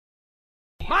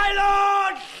My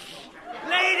lords,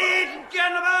 ladies and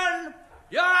gentlemen,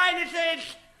 your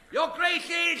highnesses, your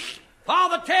graces,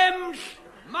 Father Thames,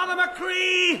 Mother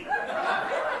McCree,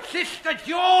 Sister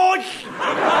George,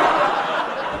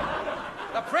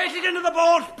 the president of the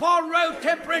Balls Pond Road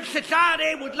Temperance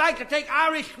Society would like to take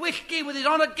Irish whiskey with his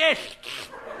honoured guests.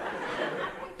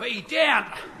 But he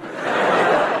daren't.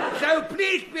 So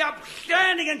please be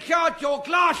upstanding and charge your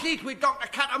glasses with Dr.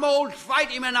 Catamold's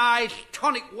vitaminized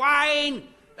tonic wine.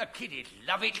 The kiddies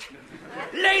love it.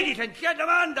 Ladies and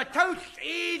gentlemen, the toast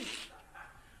is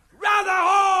Rather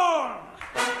Horne!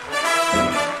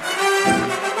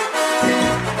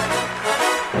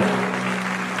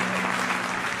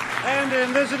 And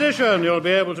in this edition, you'll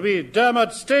be able to meet Dermot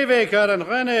Stayvaker and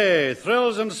René,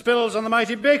 thrills and spills on the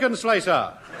mighty bacon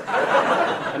slicer.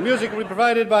 And music will be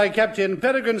provided by Captain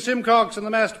Peregrine Simcox and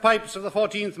the massed pipes of the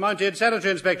 14th Mounted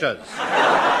Sanitary Inspectors.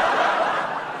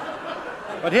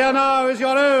 But here now is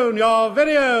your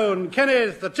very own,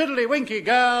 Kenneth, the tiddly-winky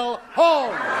girl,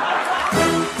 Horne.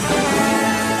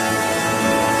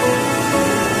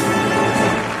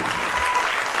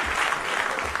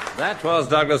 That was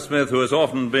Douglas Smith, who has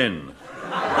often been.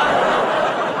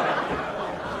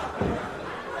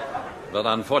 But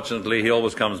unfortunately, he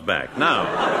always comes back.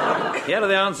 Now, here are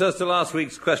the answers to last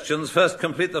week's questions. First,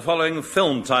 complete the following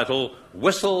film title,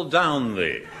 Whistle Down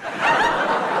Thee.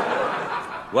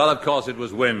 Well, of course, it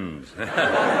was wind.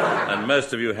 And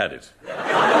most of you had it.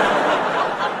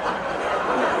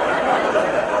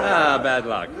 Bad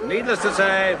luck. Needless to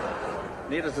say,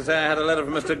 I had a letter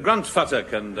from Mr.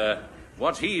 Gruntfuttock, and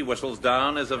what he whistles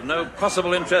down is of no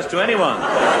possible interest to anyone.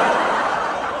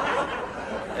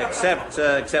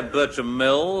 Except Bertram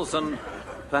Mills and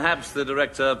perhaps the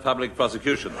Director of Public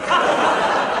Prosecution.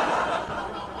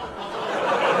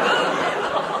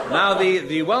 Now,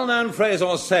 the well-known phrase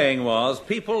or saying was,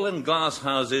 people in glass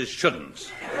houses shouldn't.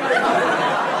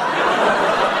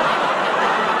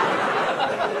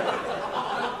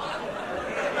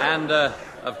 And,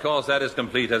 of course, that is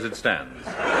complete as it stands.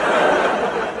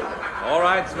 All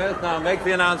right, Smith, now make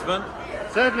the announcement.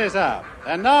 Certainly, sir.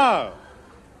 And now,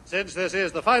 since this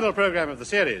is the final program of the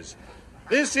series,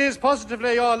 this is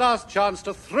positively your last chance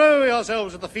to throw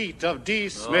yourselves at the feet of D.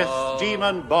 Smith,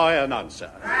 Demon Boy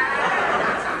Announcer,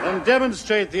 and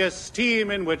demonstrate the esteem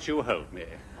in which you hold me.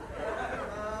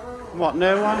 What,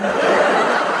 no one?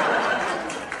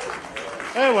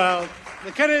 Oh, well,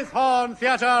 the Kenneth Horne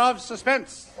Theatre of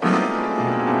Suspense.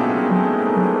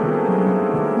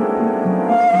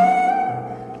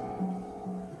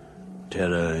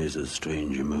 Terror is a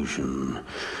strange emotion.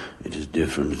 It is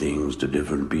different things to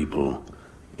different people.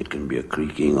 It can be a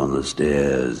creaking on the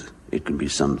stairs. It can be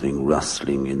something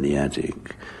rustling in the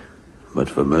attic. But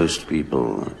for most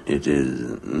people, it is...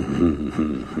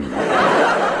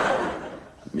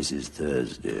 Mrs.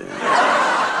 Thursday.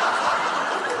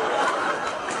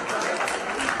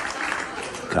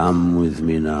 Come with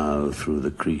me now through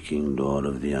the creaking door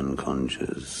of the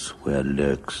unconscious, where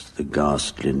lurks the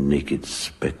ghastly, naked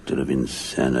spectre of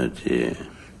insanity.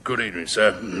 Good evening,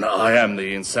 sir. I am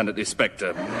the Insanity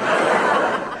Spectre.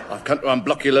 I've come to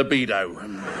unblock your libido.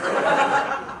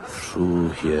 Through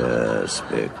here,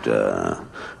 Spectre.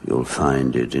 You'll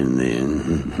find it in the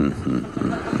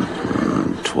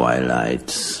twilight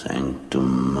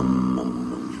sanctum.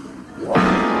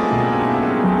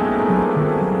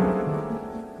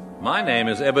 My name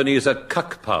is Ebenezer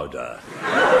Cuck-Powder.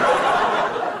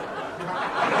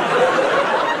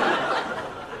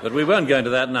 But we won't go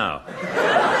into that now.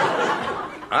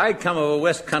 I come of a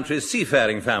West Country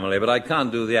seafaring family, but I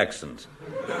can't do the accent.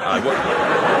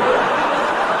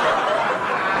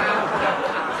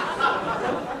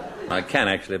 I can,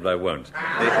 actually, but I won't.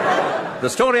 The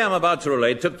story I'm about to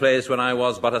relate took place when I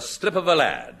was but a slip of a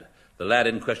lad. The lad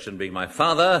in question being my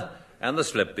father, and the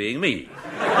slip being me.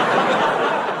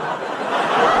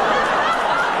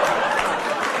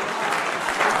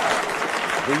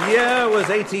 The year was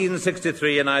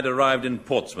 1863, and I'd arrived in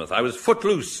Portsmouth. I was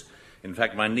footloose. In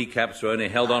fact, my kneecaps were only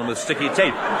held on with sticky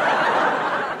tape.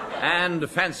 And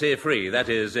fancy-free. That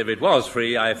is, if it was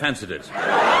free, I fancied it.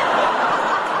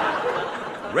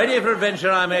 Ready for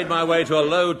adventure, I made my way to a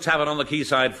low tavern on the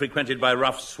quayside frequented by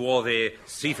rough, swarthy,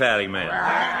 seafaring men.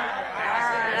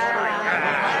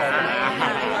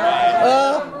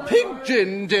 Pig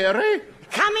gin, dearie.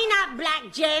 Coming up,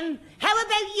 Black Jem. How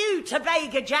about you,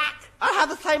 Tobago Jack? I'll have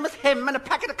the same as him and a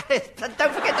packet of crisps, and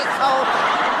don't forget the salt.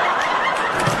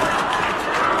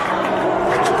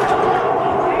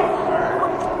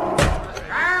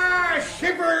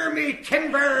 Shiver me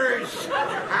timbers!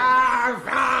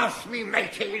 Vast me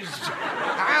mateys!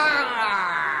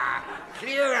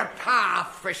 clear a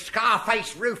path for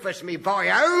Scarface Rufus, me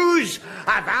boyos.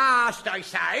 Avast, I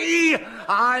say.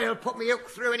 I'll put me hook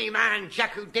through any man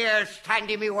Jack who dares stand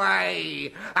in me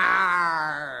way.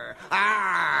 Arr,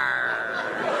 arr,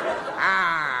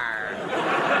 arr,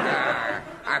 arr.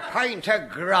 A pint of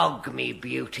grog, me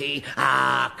beauty.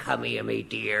 Ah, come here, me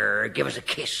dear. Give us a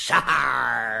kiss.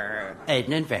 Arr.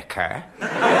 Ednan Vicar.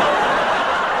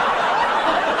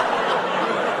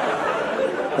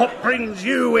 What brings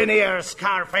you in here,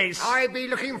 Scarface? I be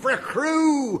looking for a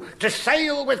crew to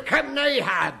sail with Captain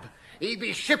Ahab. He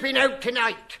be shipping out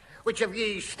tonight. Which of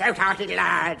ye stout-hearted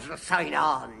lads will sign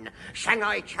on?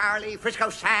 Shanghai Charlie, Frisco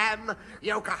Sam,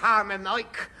 Yokohama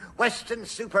Mike, Western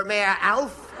Supermare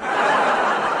Alf?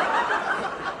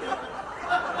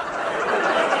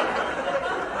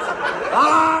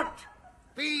 What?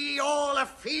 Be ye all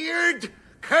afeard?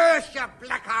 Curse your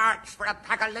black hearts for a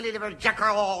pack of lily-livered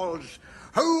jackeralls.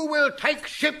 Who will take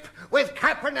ship with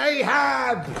Captain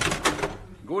Ahab?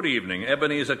 Good evening.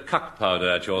 Ebenezer Cuck Powder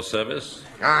at your service.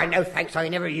 Ah, no thanks, I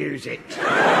never use it.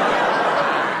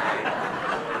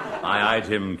 I eyed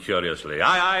him curiously.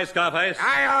 Aye, Scarface.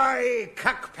 Aye,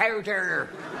 Cuck Powder.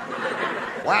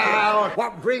 Well,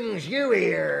 what brings you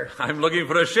here? I'm looking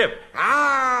for a ship.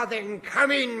 Ah, then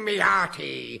come in, me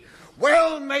hearty.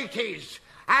 Well, mateys,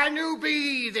 and who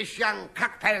be this young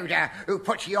Cuck Powder who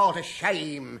puts ye all to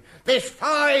shame? This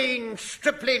fine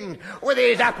stripling with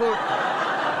his apple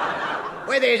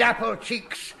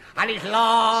cheeks and his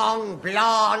long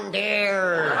blonde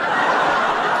hair.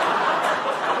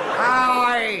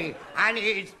 Aye, and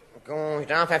his... Oh, you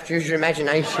don't have to use your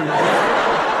imagination.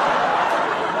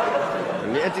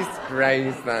 A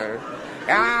disgrace, though.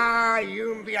 Ah,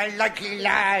 you be a likely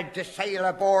lad to sail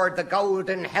aboard the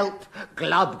Golden Help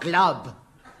Glub Glub.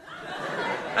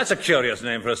 That's a curious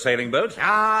name for a sailing boat.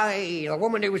 Aye, the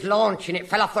woman who was launching it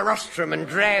fell off the rostrum and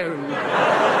drowned.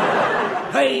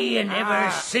 Hey, and ever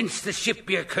since the ship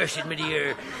be accursed, my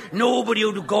dear, nobody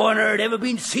who'd go on her had ever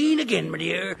been seen again, my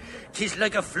dear. 'Tis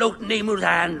like a floating Amos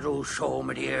Andrews show,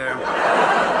 my dear.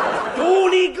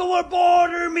 Don't he go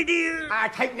aboard her, my dear? Ah,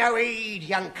 take no heed,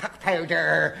 young Cuck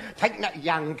Powder. Take no...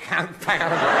 Young Cuck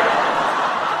Powder.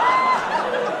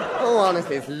 Oh,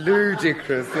 honestly, it's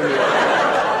ludicrous, isn't it?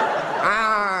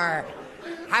 Ah,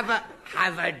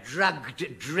 have a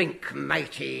drugged drink,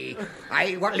 matey.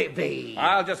 Aye, what'll it be?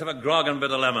 I'll just have a grog and a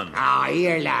bit of lemon. Ah,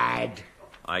 here, lad.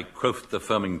 I quaffed the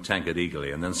foaming tankard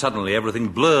eagerly, and then suddenly everything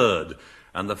blurred,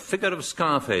 and the figure of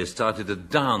Scarface started to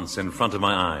dance in front of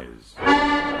my eyes.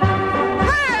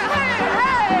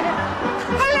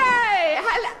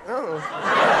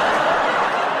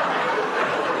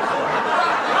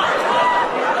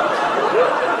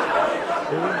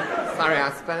 Sorry,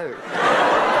 I spoke.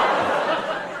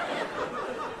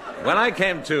 When I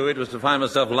came to, it was to find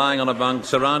myself lying on a bunk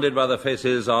surrounded by the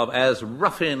faces of as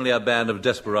ruffianly a band of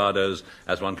desperados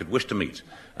as one could wish to meet.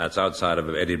 That's outside of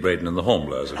Eddie Braden and the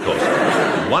Hornblowers, of course.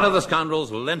 One of the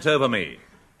scoundrels leant over me.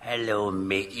 Hello,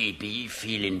 matey. Be ye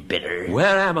feeling bitter?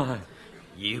 Where am I?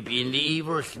 You be in the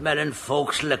evil-smelling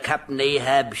forecastle of Captain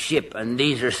Ahab's ship, and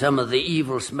these are some of the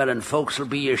evil-smelling folks'll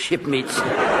be your shipmates.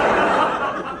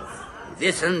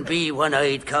 This'n be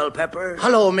One-Eyed Culpepper.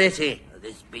 Hello, matey.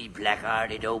 This be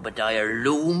Black-Hearted Obadiah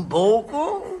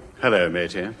Loombogo. Hello,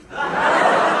 matey.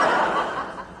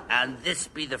 And this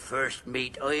be the first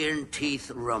mate, Iron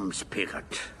Teeth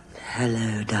Rumspicket.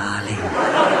 Hello, darling.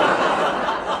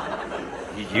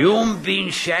 You been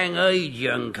Shanghaied,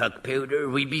 young Cuck Powder.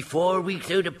 We be 4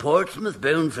 weeks out of Portsmouth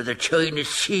bound for the China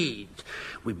Seas.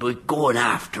 We be going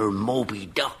after Moby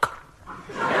Duck.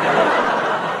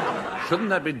 Shouldn't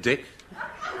that be Dick?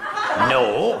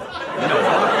 No.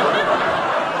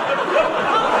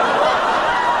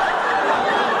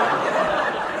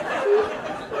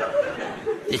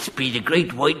 This be the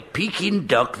great white Peking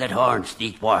duck that haunts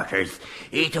these waters.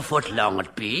 8 a foot long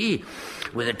it be,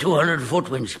 with a 200-foot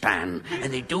wingspan.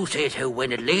 And they do say as how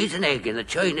when it lays an egg in the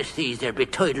China Seas, there be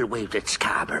tidal waves at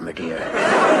Scarborough, my dear.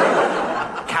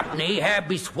 Captain Ahab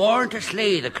be sworn to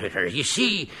slay the critter. You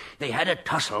see, they had a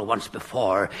tussle once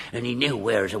before, and he now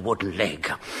wears a wooden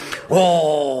leg.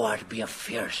 Oh, it'd be a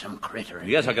fearsome critter.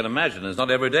 Yes, I can imagine. It's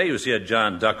not every day you see a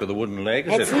giant duck with a wooden leg,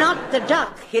 is It's it? not the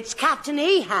duck, it's Captain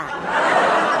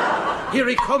Ahab. Here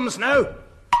he comes now.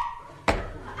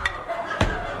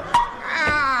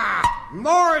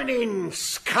 Morning,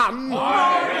 scum.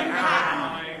 Morning.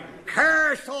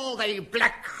 Curse all they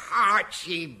black hearts,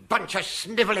 ye bunch of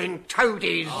snivelling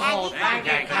toadies. Oh, thank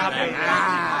you, Captain.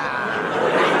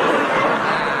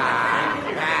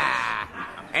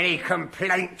 Any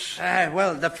complaints?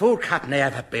 Well, the food, Captain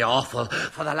Ahab, would be awful.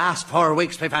 For the last 4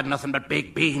 weeks, we've had nothing but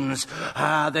big beans.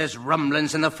 There's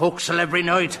rumblings in the forecastle every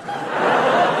night.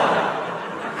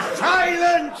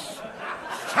 Silence!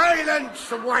 Silence,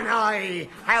 One Eye!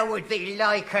 How would thee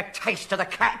like a taste of the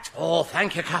cat? Oh,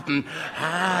 thank you, Captain.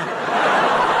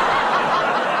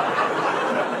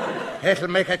 It'll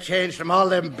make a change from all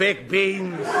them big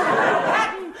beans.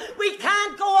 Captain, we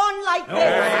can't go on like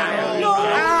this. No.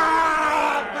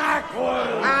 Backward!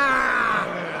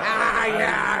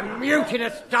 You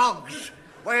mutinous dogs!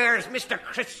 Where's Mr.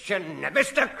 Christian?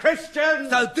 Mr. Christian!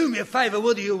 So do me a favour,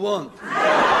 what do you want?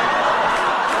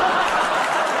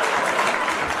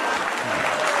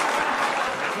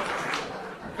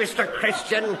 Mr.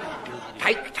 Christian,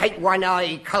 take One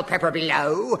Eye Culpepper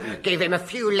below, give him a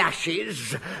few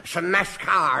lashes, some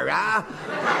mascara,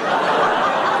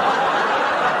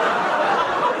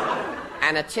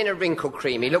 and a tin of wrinkle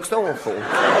cream. He looks awful.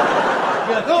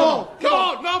 No,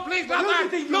 please, not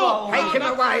that. No. Take him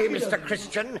away, Mr.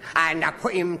 Christian, and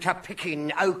put him to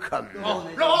picking oakum.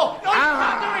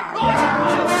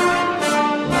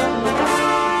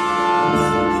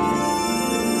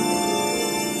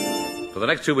 For the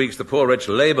next 2 weeks, the poor wretch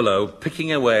lay below,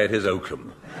 picking away at his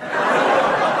oakum.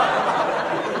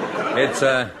 It's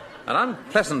an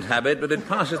unpleasant habit, but it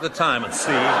passes the time at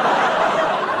sea.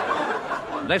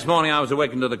 Next morning, I was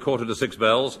awakened at 5:45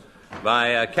 bells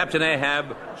by Captain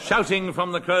Ahab shouting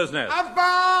from the crow's nest.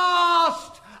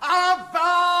 Avast!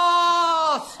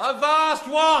 Avast! Avast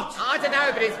what? I don't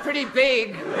know, but it's pretty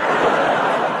big.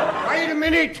 Wait a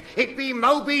minute, it be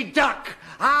Moby Duck.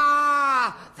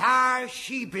 There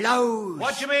she blows.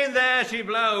 What do you mean there she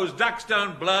blows? Ducks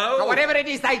don't blow. Or whatever it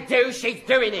is they do, she's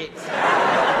doing it.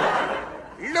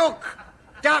 Look,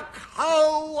 duck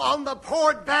ho on the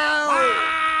port bow.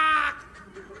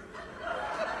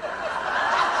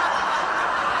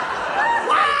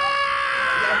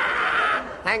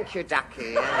 Thank you,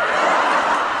 Ducky.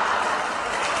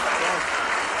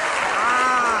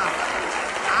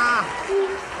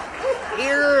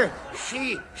 Here,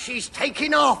 she's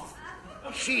taking off.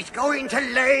 She's going to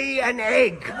lay an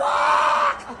egg.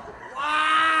 Quack!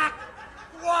 Quack!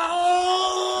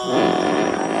 Whoa!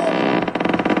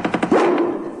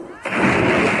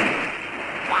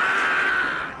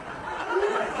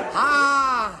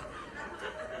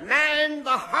 Man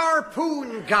the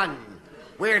harpoon gun.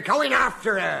 We're going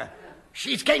after her.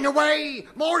 She's getting away.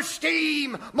 More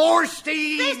steam. More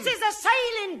steam. This is a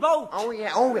sailing boat. Oh,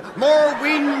 yeah. More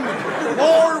wind.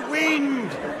 More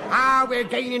wind. We're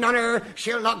gaining on her.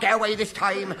 She'll not get away this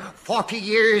time. 40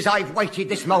 years I've waited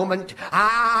this moment.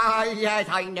 Yes,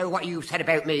 I know what you said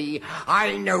about me.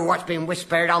 I know what's been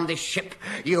whispered on this ship.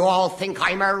 You all think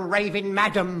I'm a raving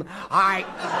madam.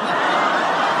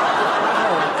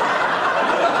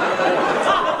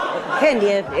 Henry,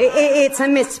 it's a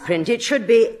misprint. It should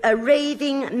be a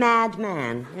raving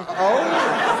madman. Oh,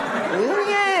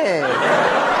 yeah.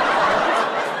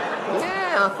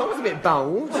 Yeah, I thought it was a bit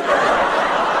bold. Yeah.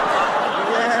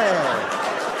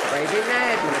 Raving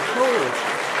madman, of course.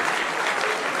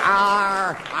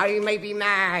 I may be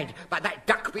mad, but that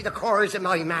duck be the cause of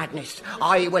my madness.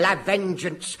 I will have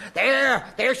vengeance.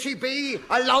 There she be,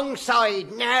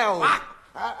 alongside now.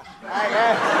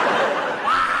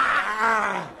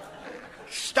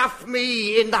 Stuff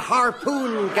me in the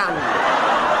harpoon gun.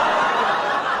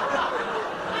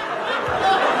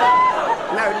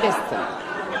 No, listen.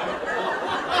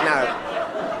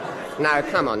 No,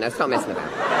 come on, now, stop messing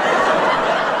about.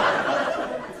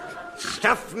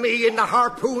 Stuff me in the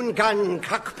harpoon gun,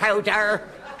 cock powder.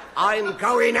 I'm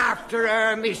going after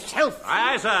her myself.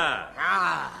 Aye, sir.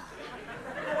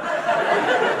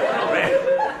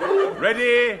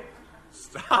 Ready?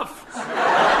 Stuff.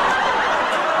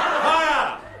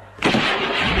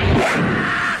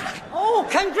 Oh,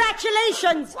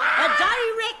 congratulations! A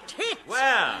direct hit.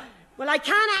 Where? Well, I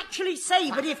can't actually say,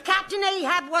 but if Captain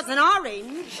Ahab was an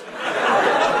orange...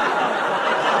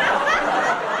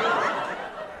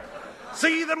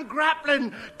 See them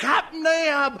grappling. Captain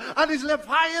Ahab and his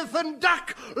Leviathan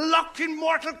duck locked in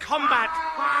mortal combat.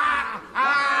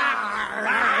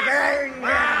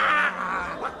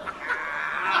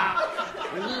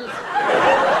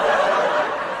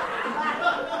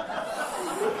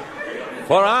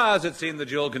 For hours it seemed the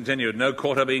duel continued, no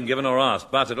quarter being given or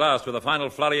asked, but at last, with a final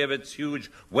flurry of its huge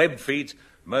webbed feet,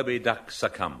 Moby Duck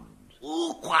succumbed.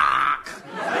 Ooh, quack!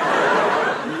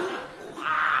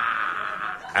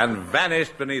 And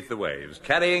vanished beneath the waves,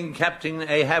 carrying Captain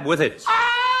Ahab with it.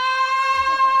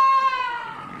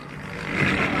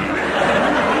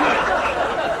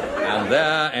 And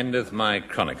there endeth my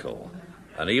chronicle.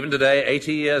 And even today,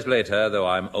 80 years later, though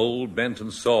I'm old, bent,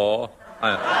 and sore,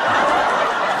 No,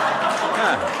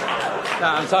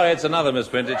 I'm sorry, it's another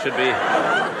misprint. It should be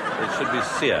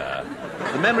Sear.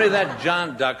 The memory of that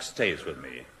giant duck stays with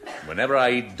me. Whenever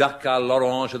I eat duck à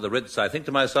l'orange at the Ritz, I think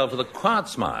to myself with a quiet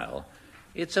smile,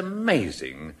 it's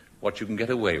amazing what you can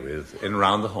get away with in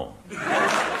Round the Horne.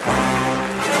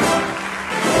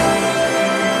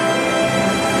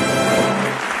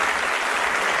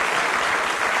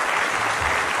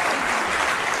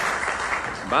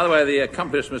 By the way, the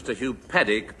accomplished Mr. Hugh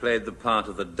Paddock played the part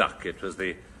of the duck. It was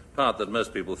the part that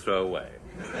most people throw away.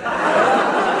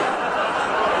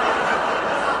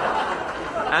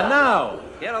 And now,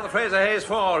 here are the Fraser Hayes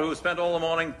Four, who spent all the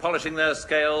morning polishing their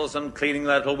scales and cleaning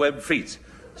their little web feet,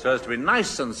 so as to be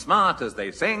nice and smart as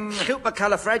they sing.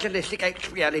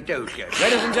 Supercalifragilisticexpialidocious.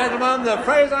 Ladies and gentlemen, the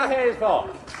Fraser Hayes Four.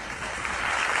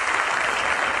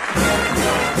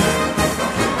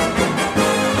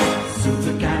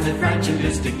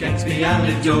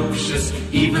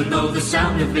 Supercalifragilisticexpialidocious, even though the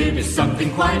sound of it is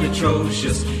something quite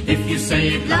atrocious. If you say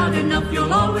it loud enough,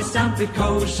 you'll always sound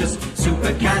precocious.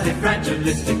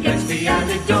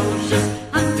 Supercalifragilisticexpialidocious.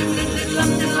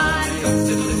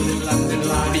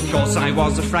 Because I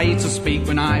was afraid to speak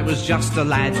when I was just a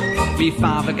lad. Me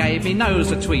father gave me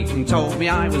nose a tweak and told me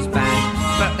I was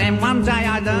bad. But then one day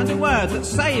I learned a word that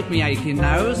saved me aching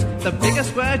nose. The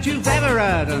biggest word you've ever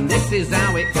heard, and this is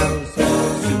how it goes.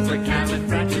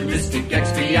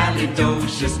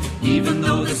 Supercalifragilisticexpialidocious, even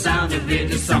though the sound of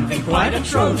it is something quite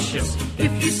atrocious.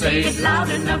 If you say it loud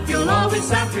enough, you'll always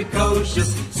sound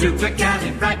precocious.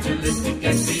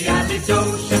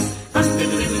 Supercalifragilisticexpialidocious.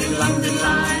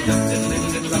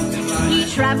 He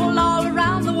travelled all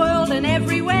around the world, and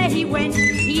everywhere he went,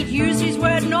 he'd use his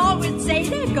word and all would say,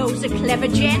 there goes a clever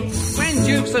gent. When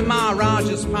dukes and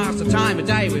maharajas pass the time of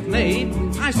day with me,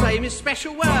 I say my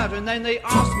special word, and then they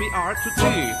ask me art to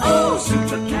tea. Oh,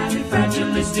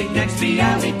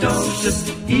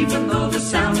 supercalifragilisticexpialidocious, even though the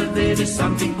sound of it is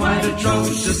something quite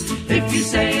atrocious. If you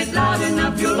say it loud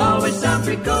enough, you'll always sound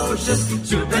precocious.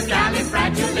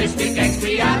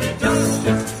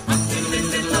 Supercalifragilisticexpialidocious.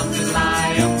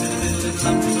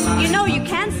 You know, you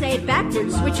can say it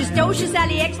backwards, which is docious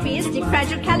aliexpiistic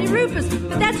fragilcalirufus,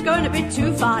 but that's going a bit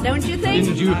too far, don't you think?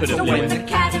 So when the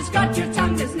cat has got your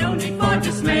tongue, there's no need for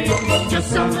dismay. Just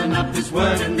summon up this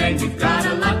word and then you've got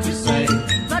a lot to say.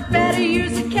 But better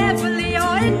use it carefully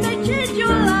or it may change your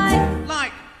life.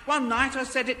 Like, one night I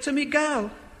said it to me girl,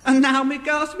 and now me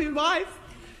girl's me wife.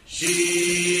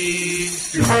 She's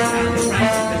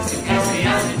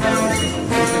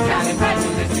supercalifragilisticexpialidocious.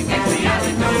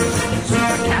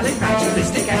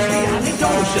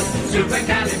 Supercalifragilisticexpialidocious. Supercalifragilisticexpialidocious.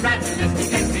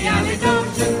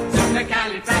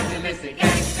 Supercalifragilisticexpialidocious.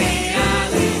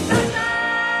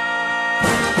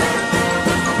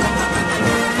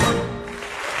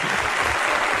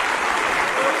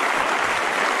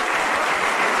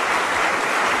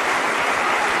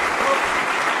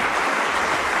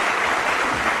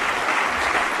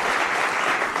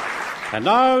 And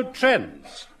now,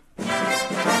 trends.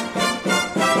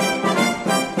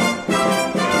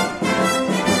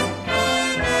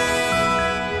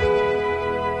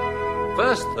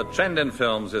 First, the trend in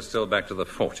films is still back to the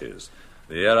 40s,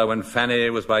 the era when Fanny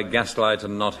was by gaslight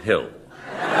and not Hill.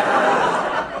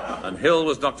 And Hill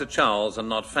was Dr. Charles and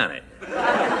not Fanny.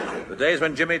 The days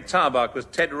when Jimmy Tarbuck was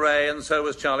Ted Ray and so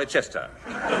was Charlie Chester.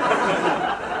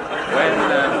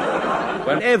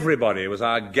 When everybody was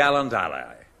our gallant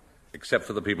ally, except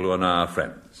for the people who are now our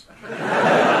friends.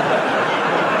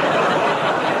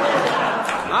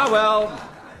 Ah, well,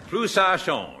 plus ça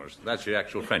change. That's your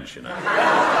actual French, you know.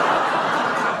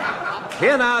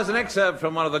 Here now is an excerpt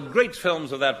from one of the great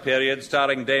films of that period,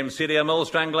 starring Dame Celia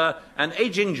Molestrangler and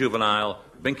aging juvenile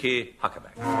Binky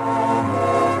Huckaback.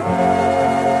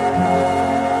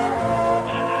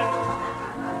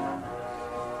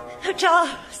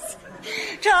 Charles,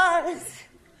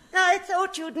 I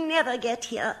thought you'd never get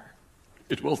here.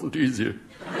 It wasn't easy.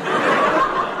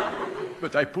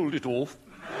 But I pulled it off.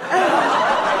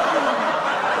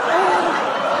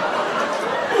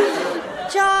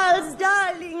 Charles,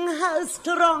 darling, how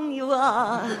strong you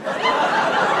are.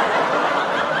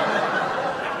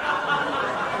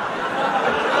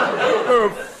 Oh,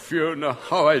 Fiona,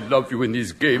 how I love you in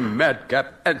these gay,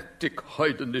 madcap, antic,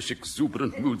 heidenish,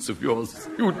 exuberant moods of yours.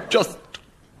 You just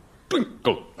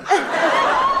twinkle.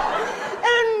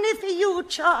 Only for you,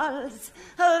 Charles.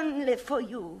 Only for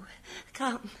you.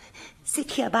 Come,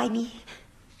 sit here by me.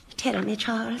 Tell me,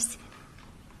 Charles,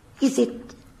 is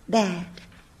it bad?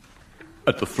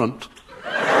 At the front.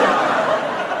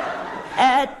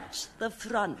 At the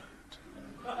front.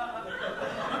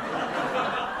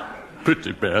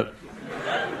 pretty bad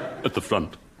at the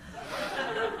front.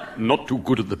 Not too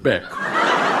good at the back.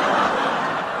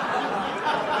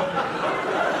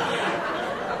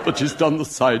 But she's done the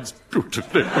sides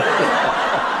beautifully.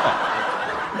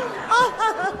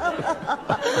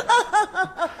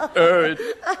 It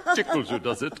tickles you,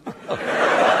 does it?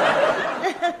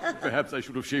 Perhaps I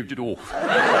should have shaved it off.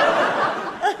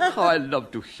 I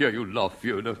love to hear you laugh,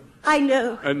 Fiona. I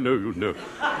know. I know you know.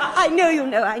 I know you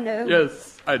know, I know.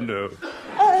 Yes, I know.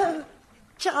 Oh,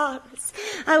 Charles,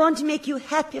 I want to make you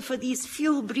happy for these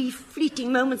few brief,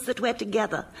 fleeting moments that we're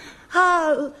together.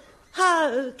 How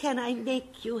can I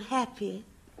make you happy?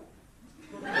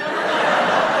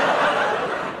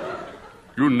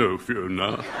 You know,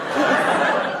 Fiona.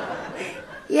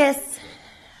 Yes,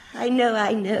 I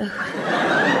know.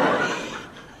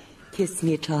 Kiss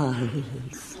me,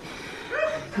 Charles.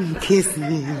 Kiss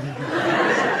me.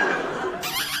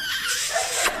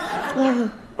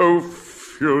 Oh,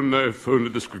 Fiona, if only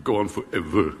this could go on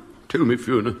forever. Tell me,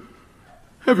 Fiona,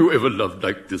 have you ever loved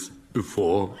like this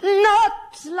before?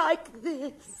 Not like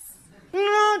this.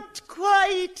 Not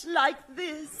quite like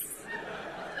this.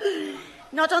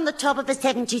 Not on the top of a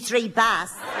 73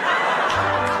 bass.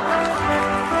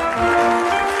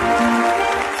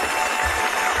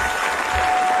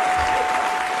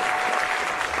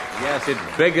 Yes, it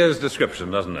beggars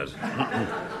description, doesn't it?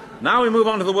 Now we move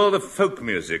on to the world of folk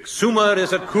music. Sumer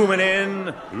is a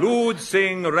coomin' lewd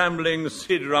sing rambling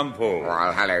Sid Rumpole.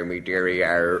 Well, hello, me dearie,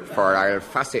 for I'll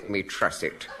fuss it me truss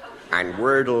it, and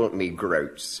wordle me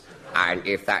groats, and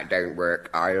if that don't work,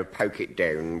 I'll poke it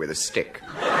down with a stick.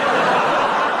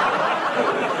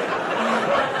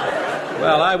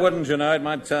 Well, I wouldn't, you know. It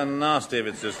might turn nasty if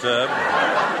it's disturbed.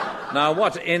 Now,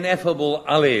 what ineffable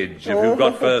ullage have you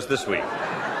got for us this week?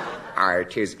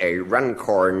 It is a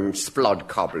Runcorn Splod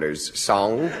Cobblers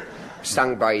song,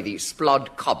 sung by the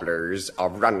Splod Cobblers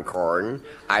of Runcorn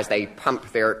as they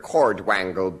pump their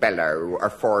cordwangle bellow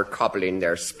afore cobbling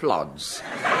their splods.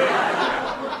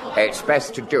 It's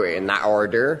best to do it in that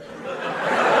order.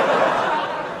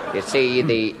 You see,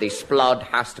 the splod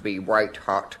has to be white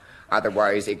hot,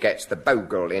 otherwise it gets the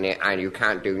bogle in it, and you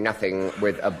can't do nothing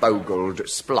with a bogled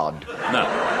splod.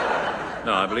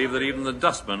 No, I believe that even the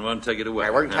dustman won't take it away. I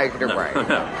won't take it away.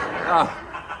 No.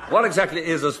 What exactly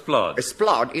is a splod? A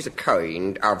splod is a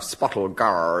kind of spottle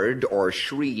guard or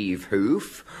shreve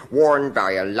hoof worn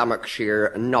by a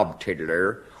Lanarkshire knob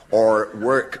tiddler or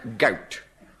work goat,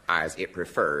 as it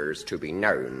prefers to be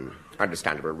known.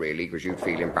 Understandable, really, because you'd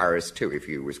feel embarrassed, too, if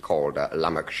you was called a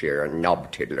Lanarkshire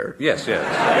knob tiddler. Yes.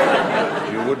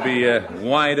 You would be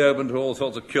wide open to all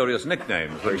sorts of curious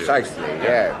nicknames, wouldn't you? Precisely,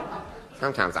 yeah.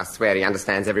 Sometimes I swear he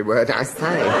understands every word I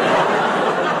say.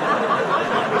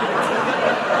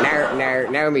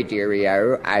 Now, me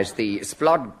dearie-o, as the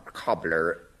Splod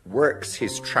Cobbler works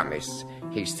his trummis,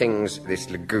 he sings this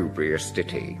lugubrious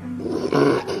ditty.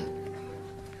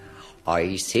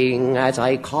 I sing as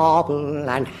I cobble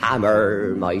and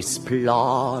hammer my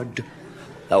splod,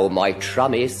 though my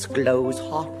trummis glows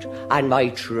hot and my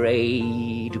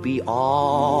trade be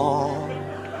odd.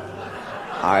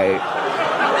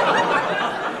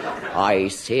 I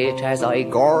sit as I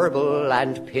gorble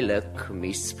and pillock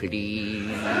me spleen,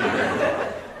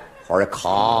 for a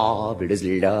cobbler's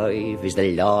life is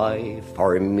the life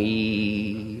for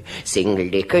me. Sing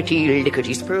lickety,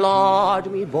 lickety, splod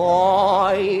me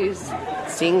boys.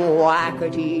 Sing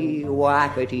whackety,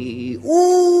 whackety,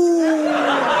 ooh.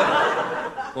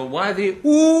 Well, why the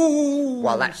ooh?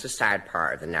 Well, that's the sad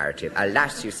part of the narrative.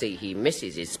 Alas, you see, he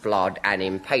misses his splod and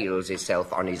impales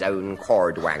himself on his own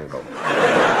cordwangle.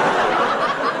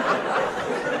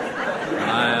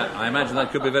 I imagine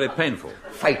that could be very painful.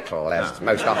 Fatal, as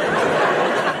most often.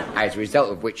 As a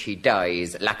result of which he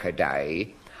dies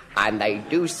lack-a-day. And they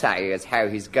do say as how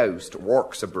his ghost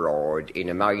walks abroad in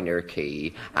a minor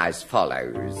key as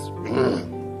follows.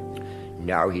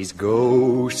 Now his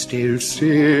ghost still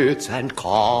sits and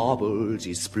cobbles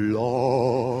his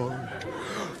splod,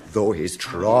 though his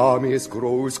trummis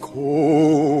grows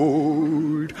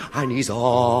cold and he's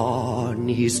on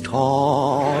his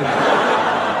tod.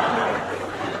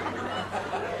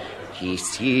 He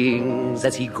sings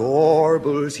as he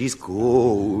gorbles his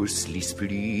ghostly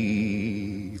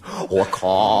splee. Oh, a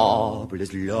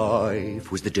cobbler's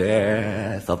life was the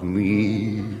death of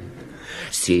me.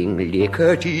 Sing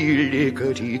lickety,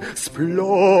 lickety,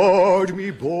 splod me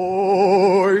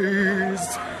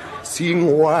boys. Sing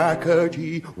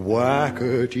whackety,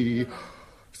 whackety,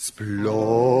 splod.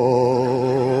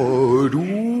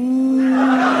 Ooh.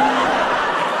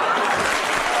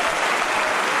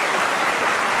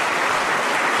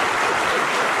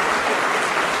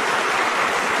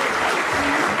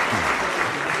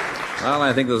 Well,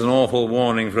 I think there's an awful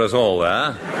warning for us all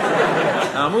there.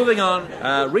 Now, moving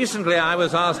on. Recently, I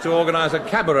was asked to organise a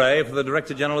cabaret for the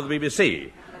Director General of the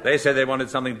BBC. They said they wanted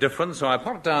something different, so I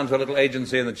popped down to a little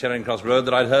agency in the Charing Cross Road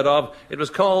that I'd heard of. It was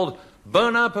called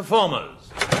Boner Performers.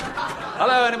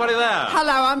 Hello, anybody there?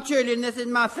 Hello, I'm Julian. This is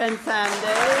my friend Sandy.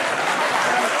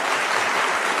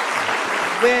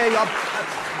 We're your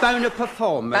boner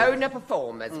performers. Boner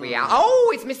performers, we are.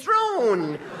 Oh, it's Miss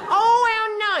Horne. Oh, how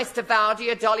nice to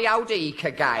Vardy a dolly old eek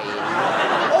again.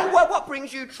 Oh, well, what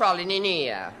brings you trolling in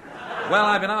here? Well,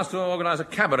 I've been asked to organise a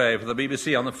cabaret for the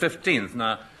BBC on the 15th.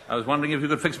 Now, I was wondering if you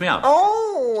could fix me up.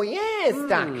 Oh, yes,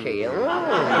 Ducky. Oh,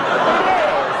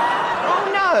 yes.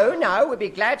 Oh, no, we'd be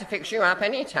glad to fix you up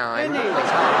any time.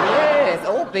 Yes.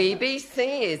 Oh,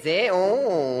 BBC, is it?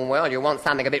 Oh, well, you want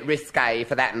something a bit risque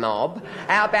for that mob.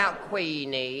 How about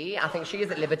Queenie? I think she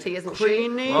is at liberty, isn't she?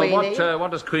 Queenie? Well,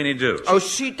 what does Queenie do? Oh,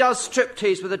 she does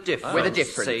striptease with a difference. With a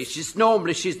difference. See, she's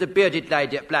the bearded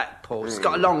lady at Blackpool. She's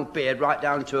got a long beard right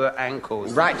down to her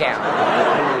ankles. Right down.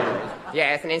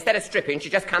 Yes, and instead of stripping, she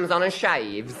just comes on and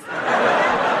shaves. Lovely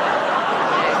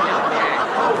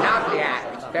act.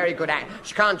 Very good act.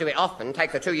 She can't do it often.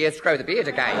 Takes her 2 years to grow the beard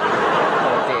again.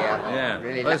 Oh, dear. Yeah.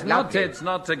 Really well, it's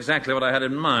not exactly what I had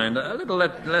in mind. A little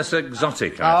less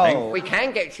exotic, I think. We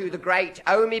can get you the great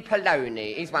Omi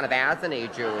Poloni. He's one of ours, isn't he,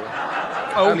 Jewel?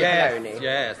 Oh, Omi yes. Poloni.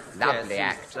 Yes. Lovely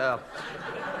yes, act.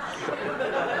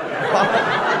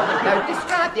 No,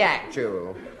 describe the act,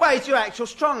 Jewel. Well, he's your actual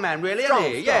strongman, really, Strong,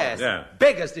 isn't he? strong. Yes. Yeah.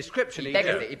 Beggar's description. He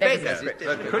beggars the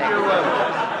description.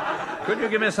 Could you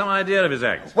give me some idea of his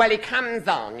act? Well, he comes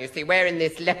on, you see, wearing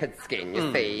this leopard skin,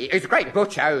 you see. He's a great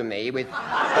butch, Omi, with...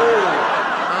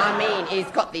 I mean, he's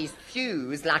got these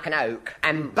thews like an oak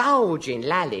and bulging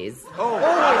lallies.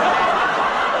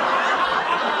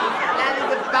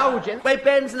 Bulging. Well, he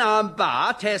bends an arm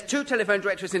bar, tears 2 telephone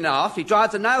directories in half, he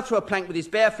drives a nail through a plank with his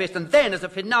bare fist, and then, as a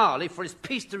finale for his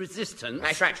piece de resistance...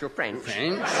 That's your actual French.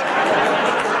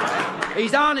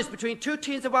 He's harnessed between 2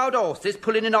 teams of wild horses,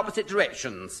 pulling in opposite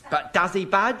directions. But does he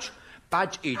budge?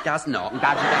 Budge he does not.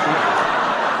 Budge he does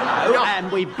not. No,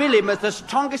 and we bill him as the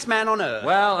strongest man on earth.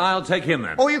 Well, I'll take him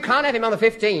then. Oh, you can't have him on the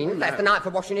 15th. That's the night for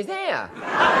washing his hair.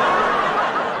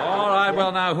 All right,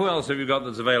 well, now, who else have you got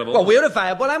that's available? Well, we're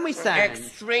available, and we sang.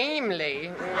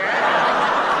 Extremely.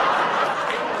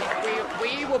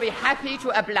 We will be happy to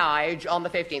oblige on the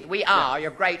 15th. We are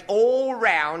your great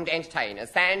all-round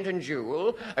entertainers, Sand and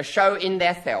Jewel, a show in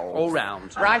themselves. All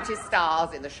round. Brightest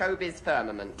stars in the showbiz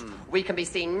firmament. We can be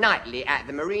seen nightly at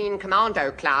the Marine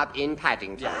Commando Club in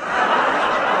Paddington.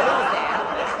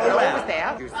 We're always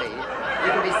there, you see. We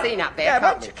can be seen up there, Yeah,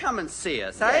 can't won't we? you come and see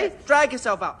us, eh? Drag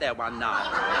yourself up there one night.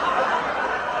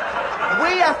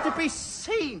 We have to be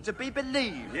seen to be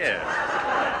believed. Yes.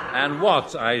 And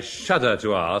what, I shudder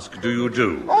to ask, do you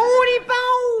do? Oh, he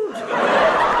bold!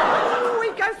 Oh,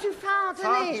 he goes too far,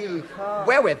 doesn't he?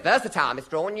 Well, we're versatile,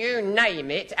 Mr. Horne. You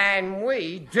name it, and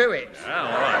we do it. Oh,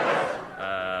 all right.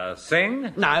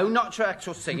 Sing? No, not your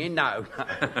actual singing, no.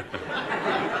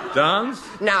 Dance?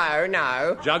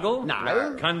 No. Juggle?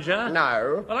 No. Conjure?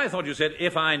 No. Well, I thought you said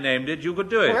if I named it, you could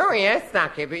do it. Oh, yes,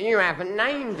 Ducky, but you haven't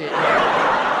named it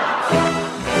yet.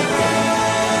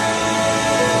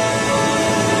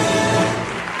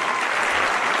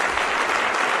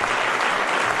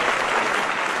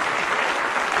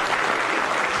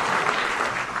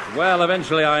 Well,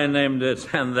 eventually I named it,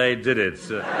 and they did it.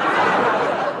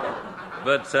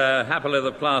 But happily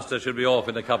the plaster should be off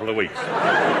in a couple of weeks.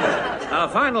 Now,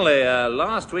 finally,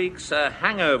 last week's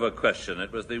hangover question.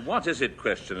 It was the what is it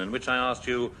question, in which I asked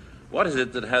you, what is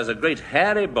it that has a great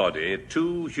hairy body,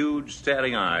 2 huge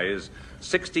staring eyes,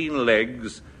 16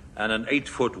 legs, and an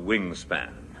 8-foot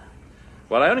wingspan?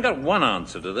 Well, I only got one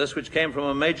answer to this, which came from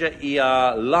a Major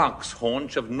E.R. Lark's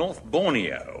Haunch of North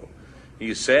Borneo.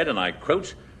 He said, and I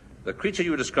quote, "The creature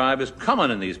you describe is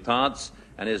common in these parts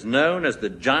and is known as the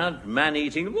giant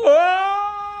man-eating..."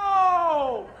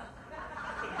 Whoa!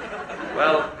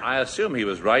 Well, I assume he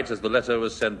was right, as the letter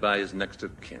was sent by his next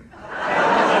of kin.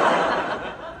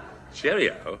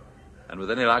 Cheerio, and with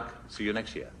any luck, see you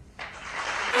next year.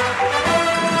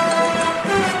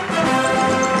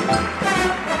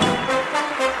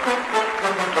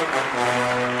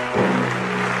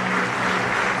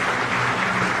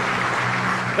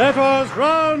 That was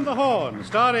Round the Horne,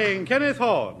 starring Kenneth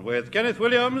Horne, with Kenneth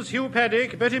Williams, Hugh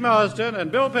Paddick, Betty Marsden,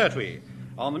 and Bill Pertwee.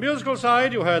 On the musical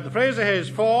side, you heard the Fraser Hayes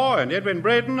Four and Edwin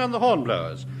Braden and the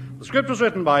Hornblowers. The script was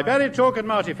written by Barry Took and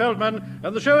Marty Feldman,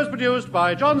 and the show is produced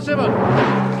by John Simmons.